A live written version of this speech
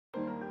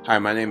Hi,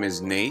 my name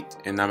is Nate,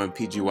 and I'm a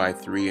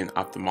PGY3 in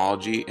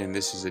ophthalmology, and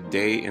this is a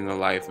day in the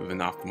life of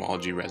an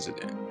ophthalmology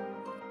resident.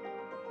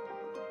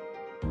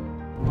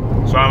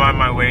 So I'm on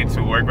my way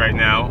to work right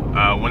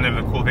now. One of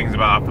the cool things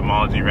about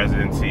ophthalmology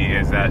residency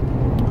is that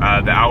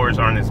the hours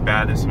aren't as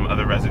bad as some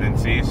other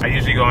residencies. I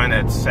usually go in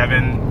at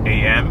 7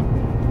 a.m.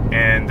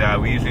 and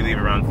we usually leave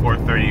around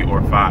 4:30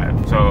 or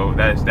 5. So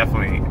that is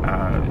definitely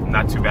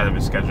not too bad of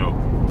a schedule.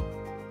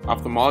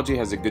 Ophthalmology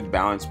has a good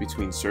balance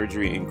between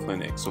surgery and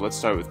clinic. So let's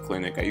start with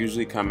clinic. I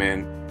usually come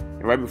in,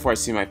 and right before I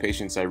see my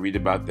patients, I read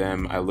about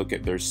them, I look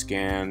at their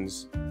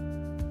scans,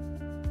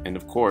 and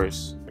of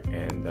course,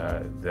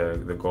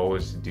 the goal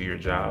is to do your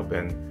job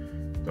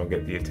and don't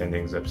get the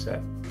attendings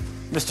upset.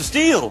 Mr.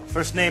 Steele,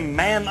 first name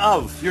man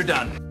of, you're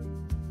done.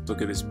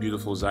 Look at this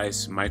beautiful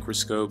Zeiss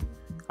microscope.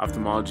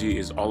 Ophthalmology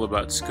is all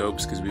about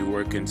scopes because we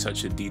work in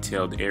such a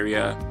detailed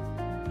area.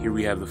 Here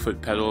we have the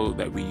foot pedal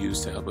that we use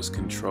to help us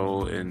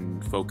control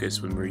and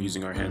focus when we're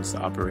using our hands to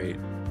operate.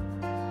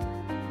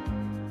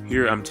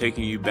 Here I'm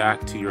taking you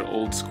back to your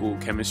old school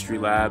chemistry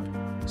lab.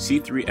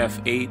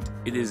 C3F8,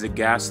 it is a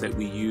gas that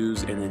we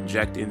use and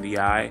inject in the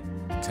eye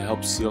to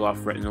help seal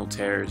off retinal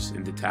tears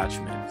and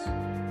detachments.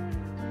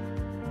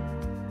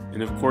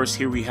 And of course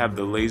here we have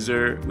the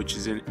laser, which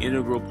is an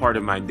integral part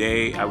of my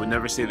day. I would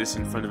never say this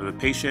in front of a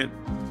patient,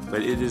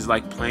 but it is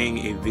like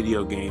playing a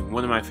video game.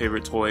 One of my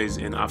favorite toys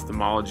in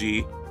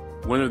ophthalmology.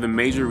 One of the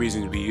major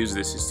reasons we use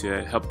this is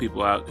to help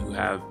people out who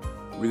have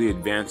really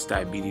advanced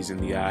diabetes in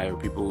the eye or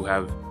people who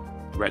have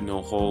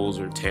retinal holes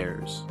or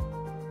tears.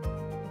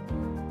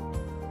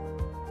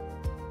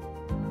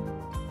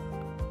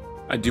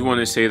 I do want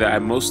to say that I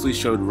mostly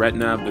showed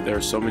retina, but there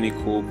are so many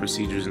cool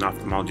procedures in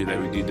ophthalmology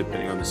that we do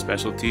depending on the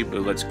specialty.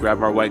 But let's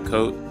grab our white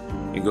coat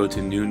and go to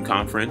noon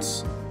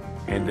conference,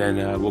 and then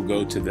we'll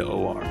go to the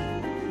OR.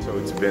 So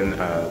it's been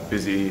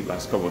busy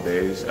last couple of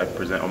days. I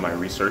present on my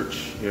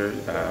research here,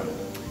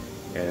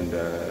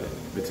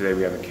 but today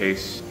we have a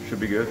case. Should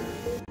be good.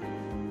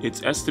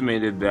 It's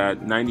estimated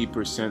that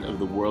 90% of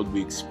the world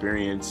we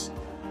experience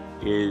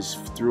is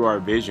through our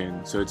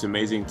vision. So it's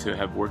amazing to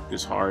have worked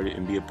this hard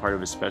and be a part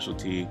of a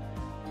specialty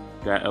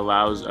that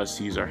allows us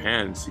to use our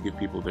hands to give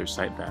people their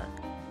sight back.